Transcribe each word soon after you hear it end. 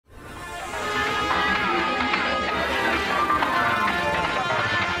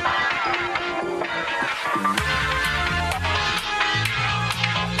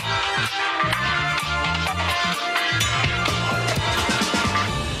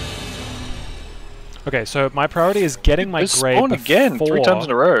Okay, so my priority is getting my grey spawn again 3 times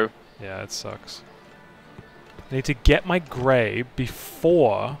in a row. Yeah, it sucks. I need to get my grey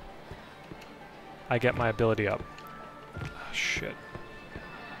before I get my ability up. Oh, shit.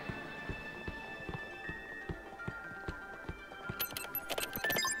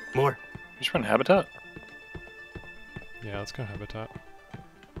 More. Just run habitat. Yeah, let's go habitat.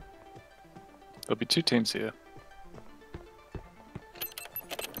 There'll be 2 teams here.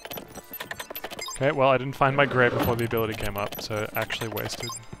 Okay, well I didn't find my grey before the ability came up, so actually wasted.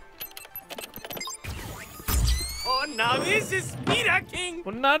 Oh, now this is speed hacking!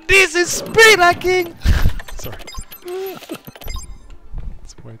 Well, now this is speed hacking! Sorry.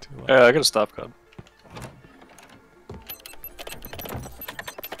 It's way too loud. Yeah, I got a stop card.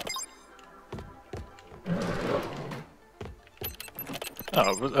 Oh,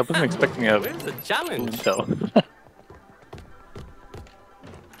 I wasn't expecting a Where's the challenge? intel.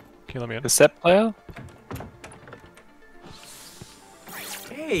 Can you let me in? The set player?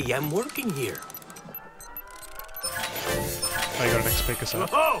 Hey, I'm working here. Oh, you got an X speaker set.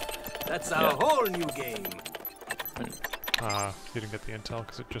 Oh, that's a whole new game. You didn't get the intel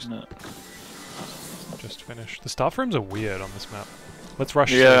because it just No. just finished. The staff rooms are weird on this map. Let's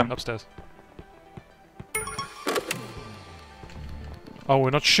rush upstairs. Oh,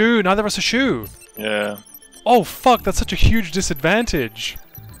 we're not shoe. Neither of us are shoe. Yeah. Oh fuck! That's such a huge disadvantage.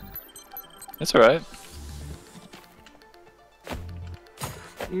 That's alright.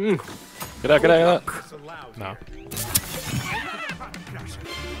 Get out, get out, get out. No.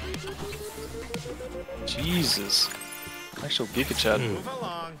 Jesus. Actual Giga Chat. Move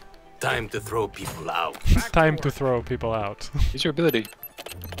along. Time to throw people out. Time to throw people out. Use your ability.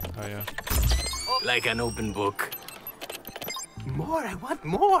 Oh yeah. Like an open book. More, I want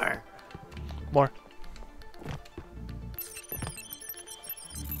more. More.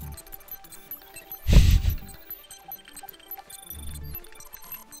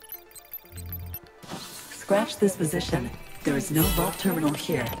 Scratch this position. There is no vault terminal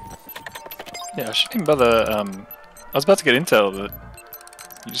here. Yeah, I shouldn't even bother. I was about to get intel, but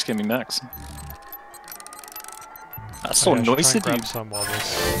you just gave me max. That's so I should try noisy, and grab dude. some while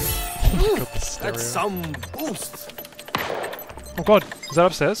this. Got the stereo. That's some boost. Oh god, is that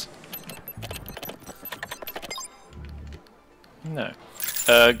upstairs? No.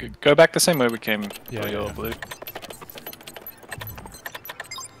 Go back the same way we came. Yeah, Your yeah. blue.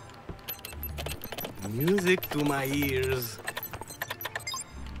 Music to my ears.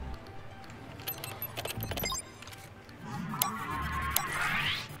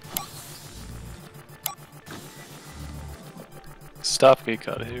 Staff key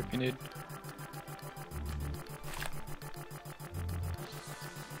card here if you need.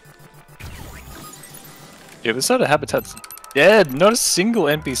 Yeah, this side of Habitat's dead. Not a single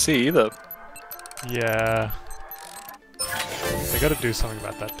NPC either. Yeah. They gotta do something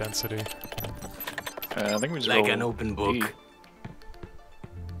about that density. I think we just Like roll an open book. E.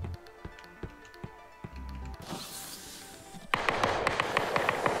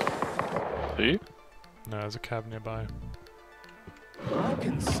 Do you? No, there's a cab nearby. How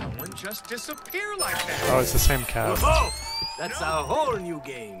can someone just disappear like that? Oh, it's the same cab. Oh, that's a whole new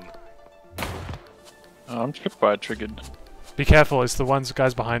game. Oh, I'm tripwire triggered. Be careful, it's the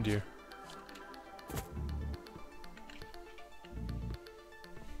guys behind you.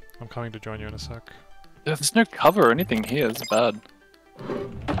 I'm coming to join you in a sec. Yeah, there's no cover or anything here. It's bad.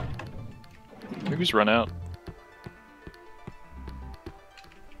 Maybe just run out.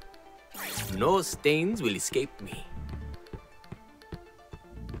 No stains will escape me.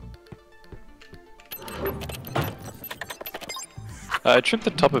 I tripped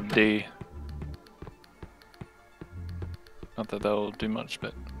the top of D. Not that that'll do much,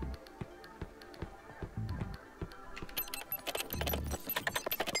 but...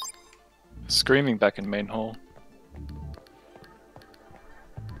 Screaming back in main hall.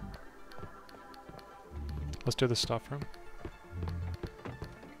 Let's do the staff room.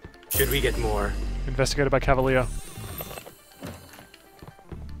 Should we get more? Investigated by Cavalier.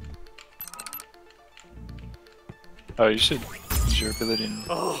 Oh, you should use your ability and...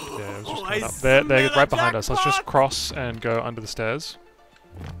 Oh, Yeah, it was just I coming up. They're smell right a behind us. Let's just jackpot! cross and go under the stairs.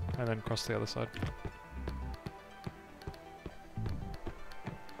 And then cross the other side.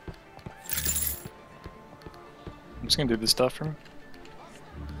 I'm just gonna do the staff room.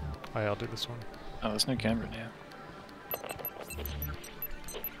 Oh yeah, I'll do this one. Oh, there's no camera now.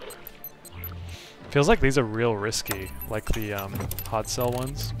 Feels like these are real risky, like the hard sell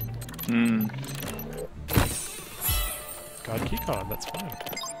ones. Hmm. God keycard, that's fine.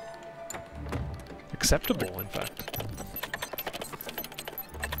 Acceptable, in fact.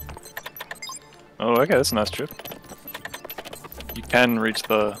 Oh, okay, that's a nice trip. You can reach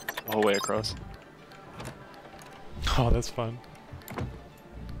the whole way across. Oh, that's fun.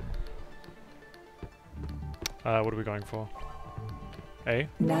 What are we going for? A?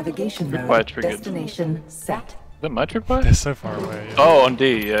 Navigation Tripwire mode. triggered. Destination set. Is that my tripwire? They're so far away. Yeah. Oh, on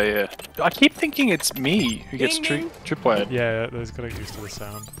D, yeah. I keep thinking it's me who gets Ding, ding. tripwired. Yeah, there's gotta get used to the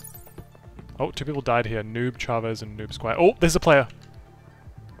sound. Oh, 2 people died here. Noob Chavez and Noob Squire. Oh, there's a player!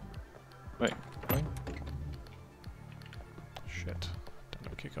 Wait. Shit. Don't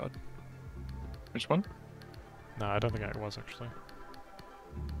have a key card. Which one? No, I don't think I was actually.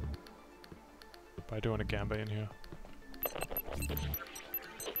 But I do want a Gamba in here.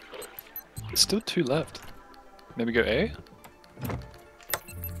 There's still 2 left. Maybe go A?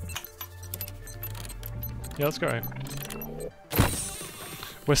 Yeah, let's go A.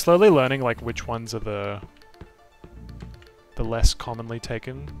 We're slowly learning like which ones are the less commonly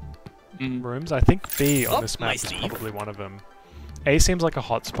taken rooms. I think B on Up this my map is sleeve. probably one of them. A seems like a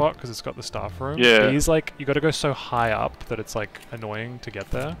hotspot because it's got the staff room. Yeah. B's like, you gotta go so high up that it's like annoying to get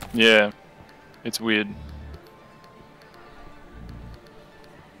there. Yeah. It's weird.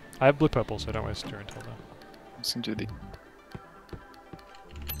 I have blue purple, so don't waste your intel there. Let's do the...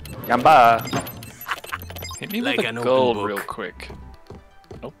 Gamba! Hit me Like with an a open gold book. real quick.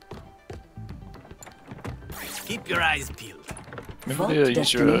 Nope. Keep your eyes peeled. Vault Maybe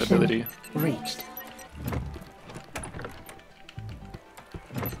use your destination ability. reached.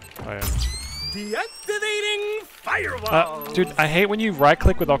 Oh yeah. Deactivating firewall. Dude, I hate when you right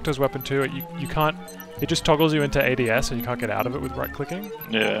click with Octo's weapon too. You can't. It just toggles you into ADS and you can't get out of it with right clicking.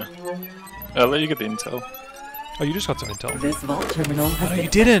 Yeah. I'll let you get the intel. Oh, you just got some intel. This vault terminal has Oh, been you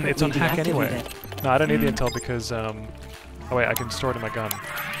didn't! It's on hack successfully anyway. deactivated. No, I don't need the intel because, oh wait, I can store it in my gun.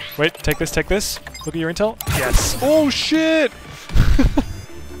 Wait, take this, take this. Look at your intel. Yes! Oh shit!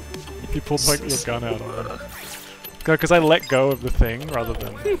 You pulled like your gun out on them. Because I let go of the thing rather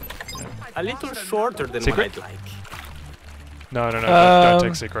than... A little shorter than Secret? what I'd like. No, don't take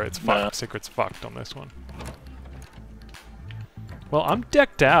Um, secret. It's nah. fucked. Secret's fucked on this one. Well, I'm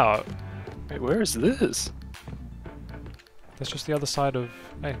decked out. Wait, where is this? That's just the other side of...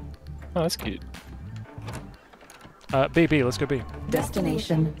 Hey. Oh, that's cute. B, let's go B.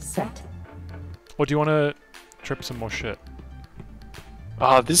 Destination set. Or do you want to trip some more shit?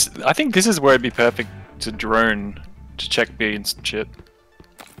 Ah, I think this is where it'd be perfect to drone to check B and shit.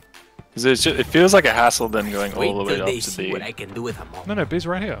 Because it feels like a hassle then going Wait all the way till up they to see B. what I can do with a mom. No, B's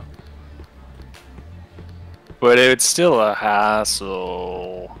right here. But it's still a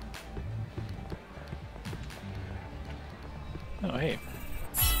hassle. Oh, hey.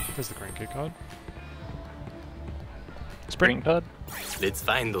 There's the green key card. Green card? Let's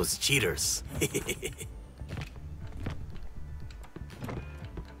find those cheaters.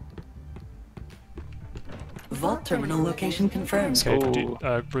 Vault terminal location confirmed. Okay,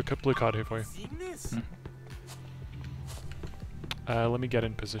 Oh. blue card here for you. Let me get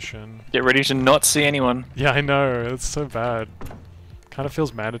in position. Get ready to not see anyone. Yeah, I know. It's so bad. Kind of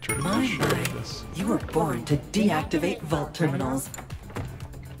feels mandatory to My, be sure my. of this. You were born to deactivate vault terminals.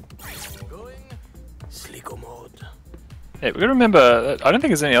 Slicko mode. Hey, we gotta remember, I don't think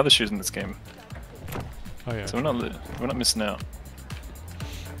there's any other shoes in this game. Oh yeah. So we're not missing out.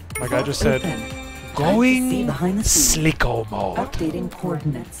 My guy just said, Open. See going behind the scenes. slicko mode. Updating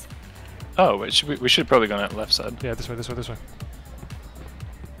coordinates. Oh, wait, we should have probably gone out left side. Yeah, this way, this way, this way.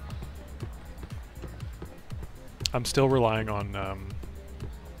 I'm still relying on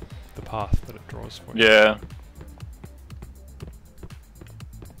the path that it draws for you. Yeah.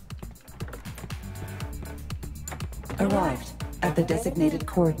 Arrived at the designated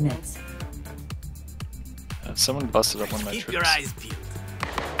coordinates. Someone busted up one of my Keep trips. your eyes peeled.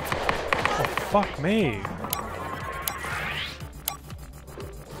 Oh, fuck me.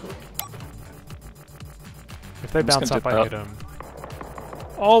 If they I'm just bounce gonna up, dip I out. hit them.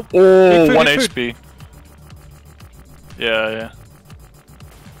 Oh, Oh, food, 1 eat food. HP. Yeah.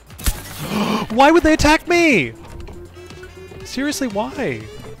 Why would they attack me? Seriously, why?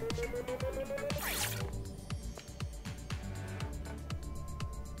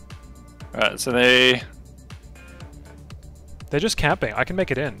 Alright, so they're just camping. I can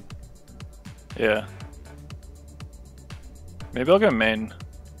make it in. yeah. Maybe I'll go main.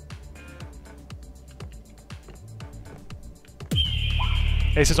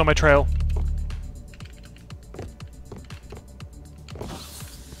 Ace is on my trail.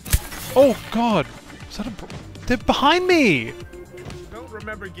 Oh god! Is that a they're behind me! Don't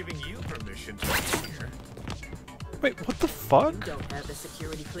remember giving you permission to be here. Wait, what the fuck? Don't have the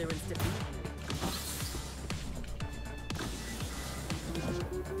security clearance to be here.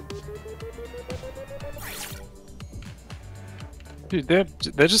 Dude,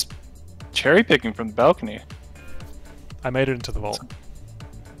 they're just cherry picking from the balcony. I made it into the vault.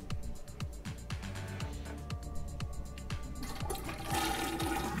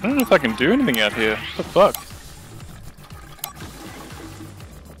 I don't know if I can do anything out here. What the fuck?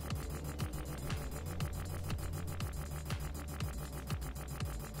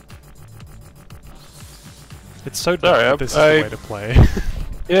 It's so Sorry, dumb. This is the way to play.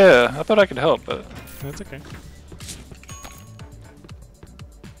 Yeah, I thought I could help, but That's okay.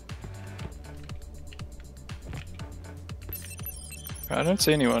 I don't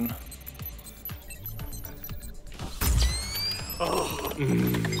see anyone.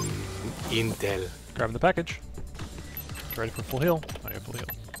 Intel. Grab the package. Ready for full heal. I have full heal.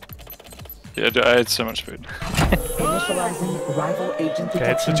 Yeah, I had so much food. Initializing rival agent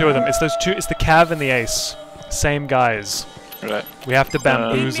Okay, it's the detection. two of them. It's those two. It's the Cav and the Ace. Same guys. Right. We have to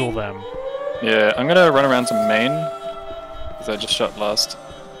bamboozle them. Yeah, I'm gonna run around to main because I just shot last.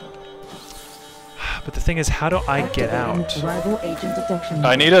 But the thing is, how do I get Activating out? Rival agent detection.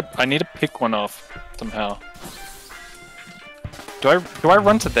 I need to pick one off somehow. Do I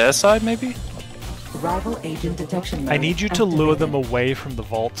run to their side maybe? Rival agent detection mode I need you to lure them activated. away from the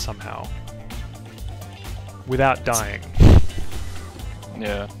vault somehow. Without dying.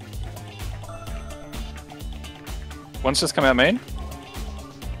 Yeah. One's just come out main.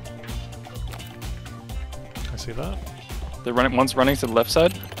 I see that. They're running. One's running to the left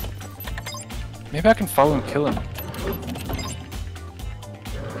side. Maybe I can follow and kill him.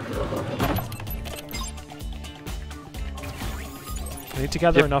 I need to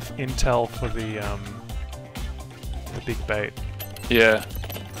gather enough intel for the big bait. Yeah.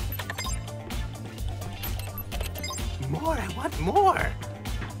 More, I want more.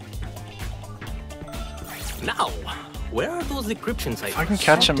 Now, where are those decryption I ciphers? can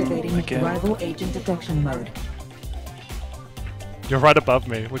catch him Activating again. rival agent detection mode. You're right above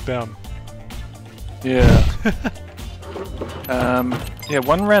me. Look down. Yeah. Yeah,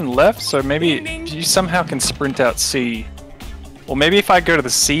 one ran left, so maybe you somehow can sprint out C. Or maybe if I go to the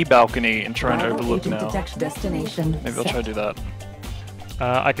C balcony and try and Rival overlook agent now. detection destination. Maybe I'll try to do that.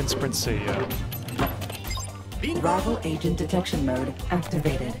 I can sprint C, yeah. Rival agent detection mode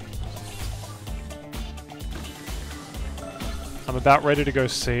activated. I'm about ready to go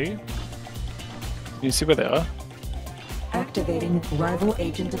C. Can you see where they are? Activating rival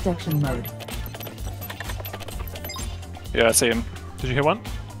agent detection mode. Yeah, I see him. Did you hit one?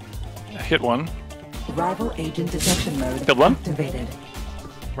 I hit one. Rival agent detection mode Killed one. activated.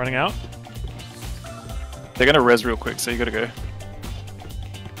 Running out? They're gonna res real quick, so you gotta go.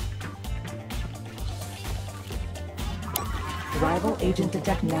 Rival agent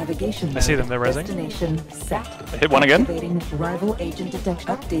detect navigation mode. I see them, they're rezzing. Destination set. I hit one again. Activating rival agent detect.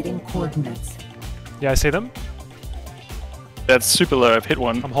 Updating coordinates. Yeah, I see them. That's super low. I've hit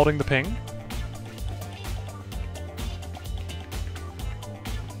one. I'm holding the ping.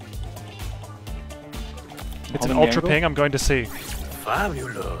 It's an Holding the ultra angle. ping. I'm going to C.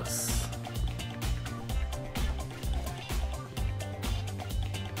 Fabulous.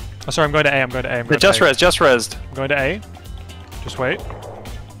 Oh, sorry, I'm going to A. I'm going to A. I'm They going just to A. res, just resed. I'm going to A. Just wait.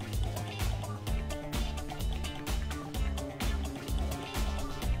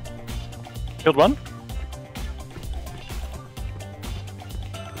 Killed one.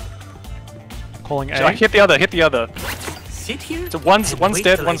 Calling I A. hit the other, hit the other. Sit here. So one's and one's wait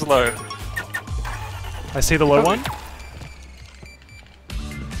dead, till one's I- low. I see the low one.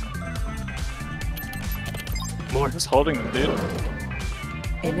 More. Just holding them, dude.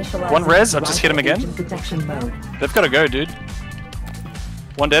 Initializing One res, I've just hit him rival again. agent detection mode. They've gotta go, dude.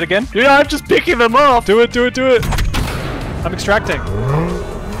 One dead again. Yeah, I'm just picking them off. Do it, do it, do it. I'm extracting.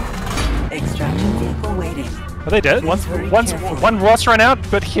 Extraction vehicle waiting. Are they dead? One Ross ran out,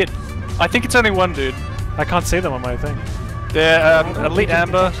 but hit. I think it's only one dude. I can't see them on my thing. They're Rival Elite agent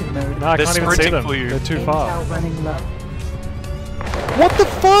Amber. detection mode. No, I They're can't even see sprinting them. for you. They're too Intel far. running low. What the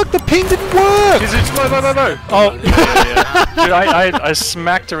fuck? The ping didn't work! No. Oh, yeah. Dude, I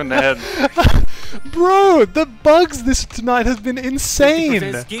smacked her in the head. Bro, the bugs this tonight has been insane.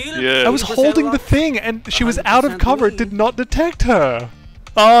 50% skill, Yeah. I was 80% holding the luck. thing and she was out of 100% cover. It lead. did not detect her.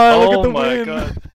 Oh, look at Oh the my win. god.